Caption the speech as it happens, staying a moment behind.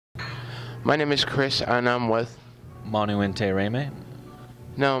My name is Chris, and I'm with... Manu Intiraymi.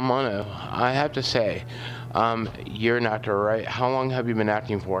 No, Manu, I have to say, you're an actor, right? How long have you been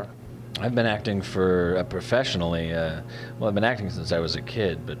acting for? I've been acting for professionally, well, I've been acting since I was a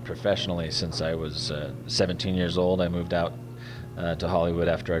kid, but professionally since I was 17 years old. I moved out to Hollywood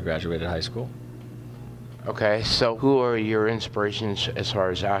after I graduated high school. Okay, so who are your inspirations as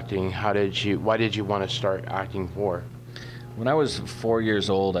far as acting? Why did you want to start acting for? When I was 4 years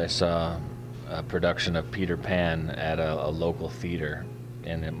old, I saw a production of Peter Pan at a local theater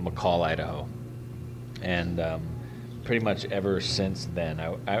in McCall, Idaho. And pretty much ever since then,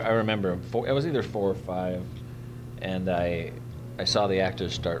 I remember, I was either 4 or 5, and I saw the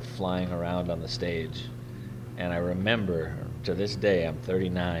actors start flying around on the stage. And I remember, to this day, I'm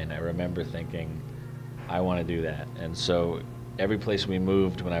 39, I remember thinking, I want to do that. And so every place we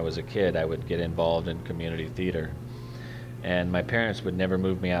moved when I was a kid, I would get involved in community theater. And my parents would never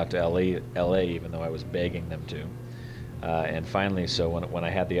move me out to LA even though I was begging them to. And finally, so when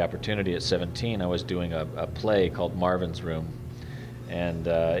I had the opportunity at 17, I was doing a play called Marvin's Room. And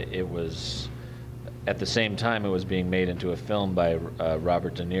it was, at the same time, it was being made into a film by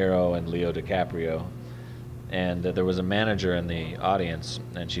Robert De Niro and Leo DiCaprio. And there was a manager in the audience,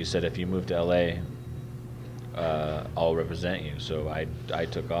 and she said, if you move to LA, I'll represent you. So I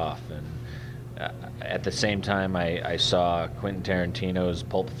took off. And at the same time, I saw Quentin Tarantino's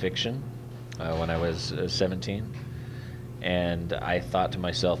Pulp Fiction when I was 17. And I thought to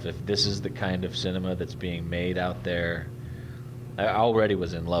myself, if this is the kind of cinema that's being made out there, I already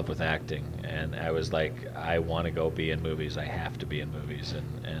was in love with acting. And I was like, I want to go be in movies. I have to be in movies.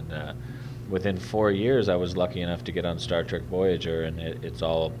 And within 4 years, I was lucky enough to get on Star Trek Voyager, and it's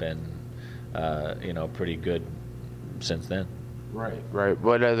all been, pretty good since then. Right, right.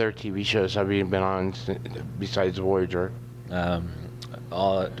 What other TV shows have you been on besides Voyager? With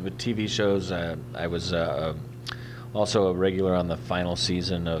TV shows, I was also a regular on the final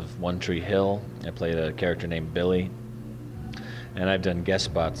season of One Tree Hill. I played a character named Billy. And I've done guest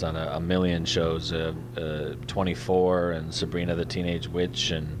spots on a million shows, 24 and Sabrina the Teenage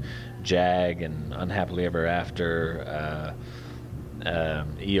Witch and Jag and Unhappily Ever After,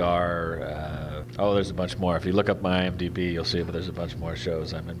 ER. There's a bunch more. If you look up my IMDb, you'll see that there's a bunch more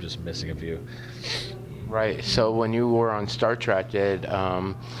shows. I'm just missing a few. Right. So when you were on Star Trek, did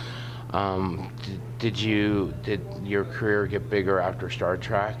your career get bigger after Star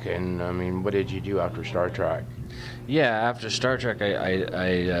Trek? And I mean, what did you do after Star Trek? Yeah, after Star Trek,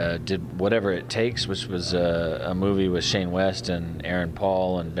 I did Whatever It Takes, which was a movie with Shane West and Aaron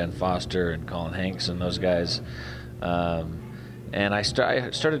Paul and Ben Foster and Colin Hanks and those guys. And I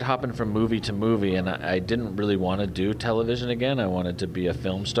started hopping from movie to movie, and I didn't really want to do television again. I wanted to be a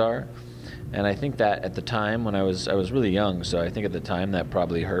film star. And I think that at the time, when I was really young, so I think at the time that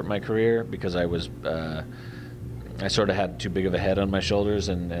probably hurt my career, because I sort of had too big of a head on my shoulders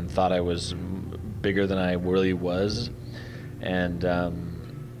and thought I was bigger than I really was. And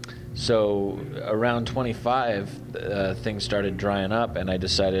so around 25, things started drying up, and I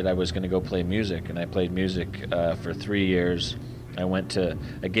decided I was going to go play music. And I played music for 3 years. I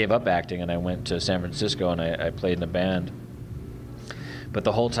gave up acting, and I went to San Francisco, and I played in a band. But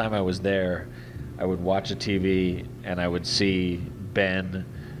the whole time I was there, I would watch a TV, and I would see Ben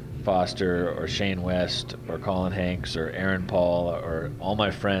Foster or Shane West or Colin Hanks or Aaron Paul or all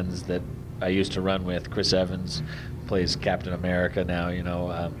my friends that I used to run with. Chris Evans plays Captain America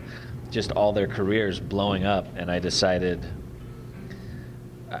now, just all their careers blowing up. And I decided,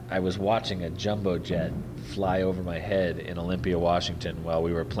 I was watching a jumbo jet fly over my head in Olympia, Washington, while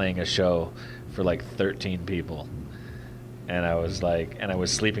we were playing a show for like 13 people. And I was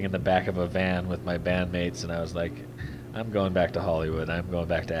sleeping in the back of a van with my bandmates, and I was like, I'm going back to Hollywood. I'm going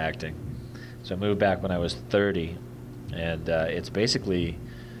back to acting. So I moved back when I was 30, and it's basically,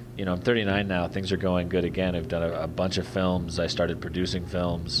 I'm 39 now. Things are going good again. I've done a bunch of films. I started producing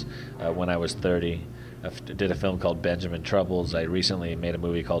films when I was 30. I did a film called Benjamin Troubles. I recently made a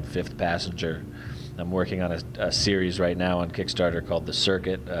movie called Fifth Passenger. I'm working on a series right now on Kickstarter called The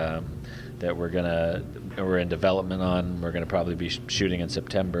Circuit that we're in development on. We're gonna probably be shooting in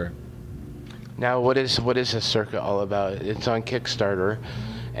September. Now, what is The Circuit all about? It's on Kickstarter,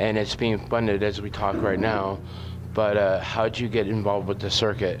 and it's being funded as we talk right now. But how'd you get involved with The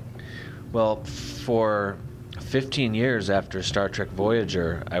Circuit? Well, for 15 years after Star Trek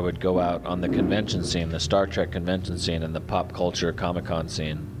Voyager, I would go out on the convention scene, the Star Trek convention scene, and the pop culture Comic-Con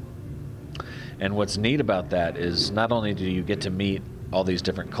scene. And what's neat about that is not only do you get to meet all these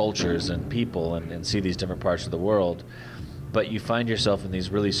different cultures and people and see these different parts of the world, but you find yourself in these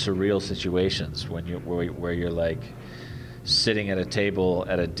really surreal situations where you're like sitting at a table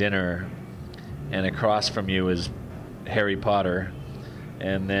at a dinner and across from you is Harry Potter,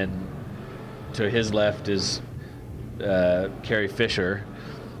 and then to his left is Carrie Fisher,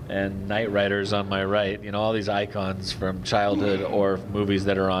 and Knight Rider's on my right. You know, all these icons from childhood or movies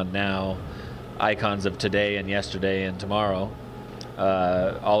that are on now, icons of today and yesterday and tomorrow,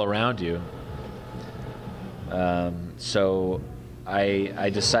 all around you. So I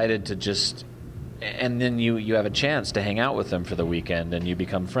decided to just, and then you have a chance to hang out with them for the weekend and you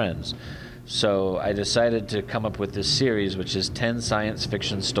become friends. So I decided to come up with this series, which is 10 science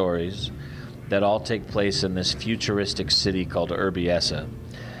fiction stories that all take place in this futuristic city called Urbiessa.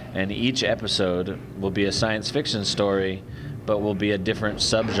 And each episode will be a science fiction story, but will be a different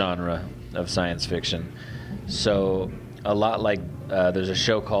subgenre of science fiction. So a lot like, there's a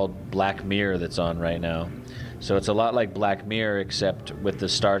show called Black Mirror that's on right now. So it's a lot like Black Mirror, except with the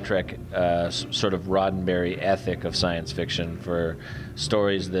Star Trek sort of Roddenberry ethic of science fiction, for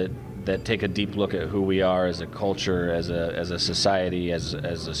stories that take a deep look at who we are as a culture, as a society, as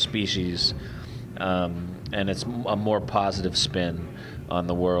a species, and it's a more positive spin on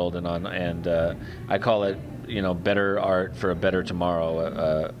the world, and I call it, you know, better art for a better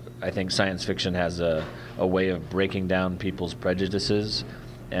tomorrow. I think science fiction has a way of breaking down people's prejudices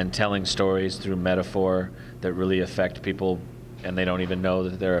and telling stories through metaphor that really affect people, and they don't even know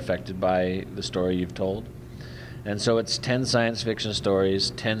that they're affected by the story you've told. And so it's 10 science fiction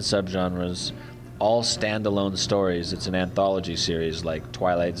stories, 10 subgenres, all standalone stories. It's an anthology series like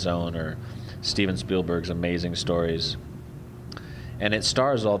Twilight Zone or Steven Spielberg's amazing stories. And it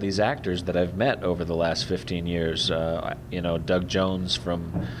stars all these actors that I've met over the last 15 years. You know, Doug Jones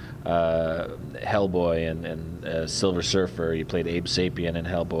from Hellboy and Silver Surfer. He played Abe Sapien in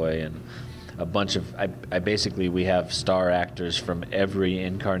Hellboy, and a bunch of, we have star actors from every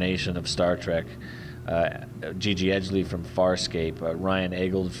incarnation of Star Trek. Gigi Edgley from Farscape. Ryan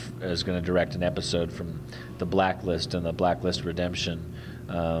Eggold is going to direct an episode from The Blacklist and The Blacklist Redemption.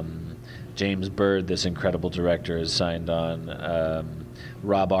 James Bird, this incredible director, is signed on.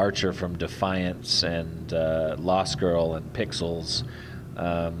 Rob Archer from Defiance and Lost Girl and Pixels.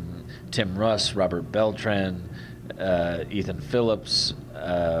 Tim Russ, Robert Beltran, Ethan Phillips.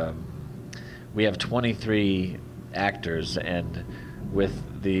 We have 23 actors, and with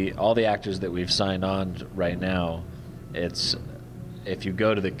all the actors that we've signed on right now, it's, if you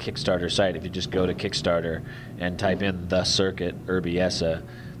go to the Kickstarter site, if you just go to Kickstarter and type in The Circuit Urbiessa,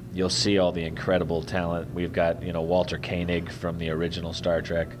 you'll see all the incredible talent. We've got, you know, Walter Koenig from the original Star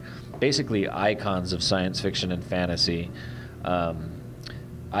Trek, basically icons of science fiction and fantasy,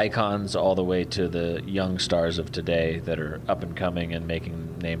 icons all the way to the young stars of today that are up and coming and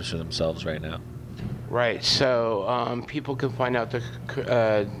making names for themselves right now. Right, so people can find out the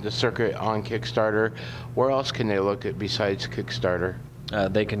circuit on Kickstarter. Where else can they look at besides Kickstarter?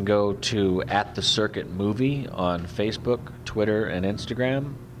 They can go to @TheCircuitMovie on Facebook, Twitter, and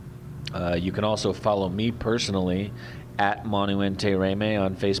Instagram. You can also follow me personally at Manu Intiraymi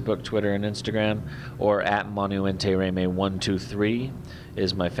on Facebook, Twitter, and Instagram, or at Manu Intiraymi123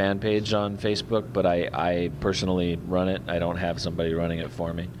 is my fan page on Facebook, but I personally run it. I don't have somebody running it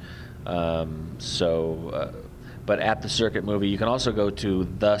for me. But at The Circuit Movie, you can also go to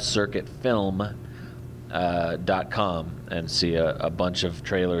thecircuitfilm.com and see a bunch of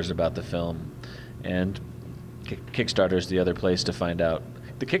trailers about the film. And Kickstarter is the other place to find out.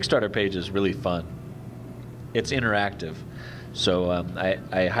 The Kickstarter page is really fun. It's interactive. So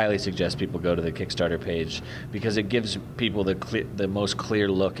I highly suggest people go to the Kickstarter page because it gives people the most clear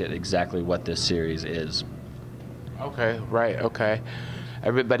look at exactly what this series is. Okay, right, okay.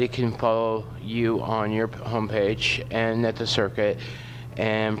 Everybody can follow you on your homepage and at the circuit,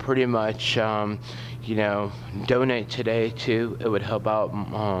 and pretty much, you know, donate today too. It would help out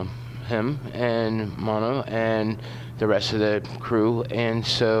him and Manu and the rest of the crew. And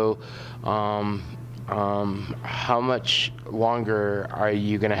so, how much longer are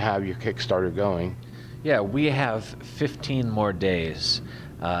you going to have your Kickstarter going? Yeah, we have 15 more days.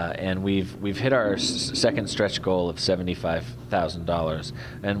 And we've hit our second stretch goal of $75,000.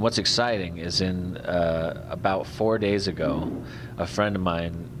 And what's exciting is about 4 days ago, a friend of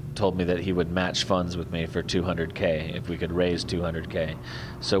mine told me that he would match funds with me for $200K if we could raise $200K.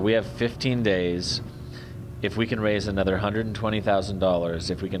 So we have 15 days. If we can raise another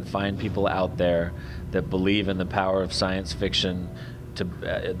 $120,000, if we can find people out there that believe in the power of science fiction,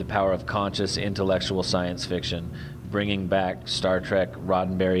 the power of conscious intellectual science fiction, bringing back Star Trek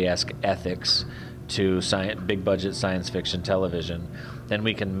Roddenberry-esque ethics to big-budget science fiction television, then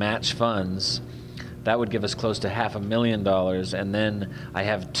we can match funds. That would give us close to $500,000, and then I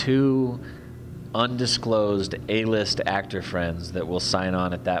have two undisclosed A-list actor friends that will sign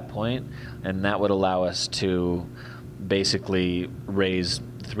on at that point, and that would allow us to basically raise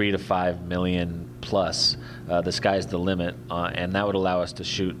 3 to 5 million plus. The sky's the limit, and that would allow us to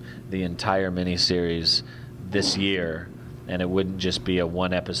shoot the entire miniseries this year, and it wouldn't just be a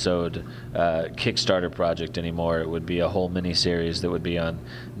one-episode Kickstarter project anymore. It would be a whole miniseries that would be on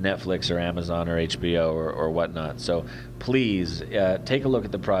Netflix or Amazon or HBO or whatnot. So please take a look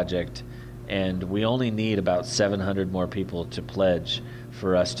at the project, and we only need about 700 more people to pledge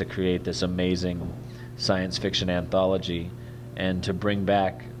for us to create this amazing science fiction anthology and to bring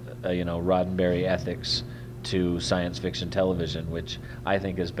back Roddenberry ethics to science fiction television, which I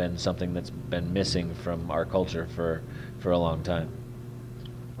think has been something that's been missing from our culture for a long time.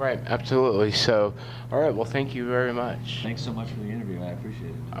 Right, absolutely. So, all right, well, thank you very much. Thanks so much for the interview. I appreciate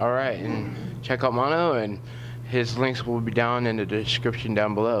it. All right, and check out Manu, and his links will be down in the description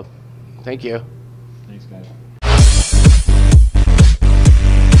down below. Thank you. Thanks, guys.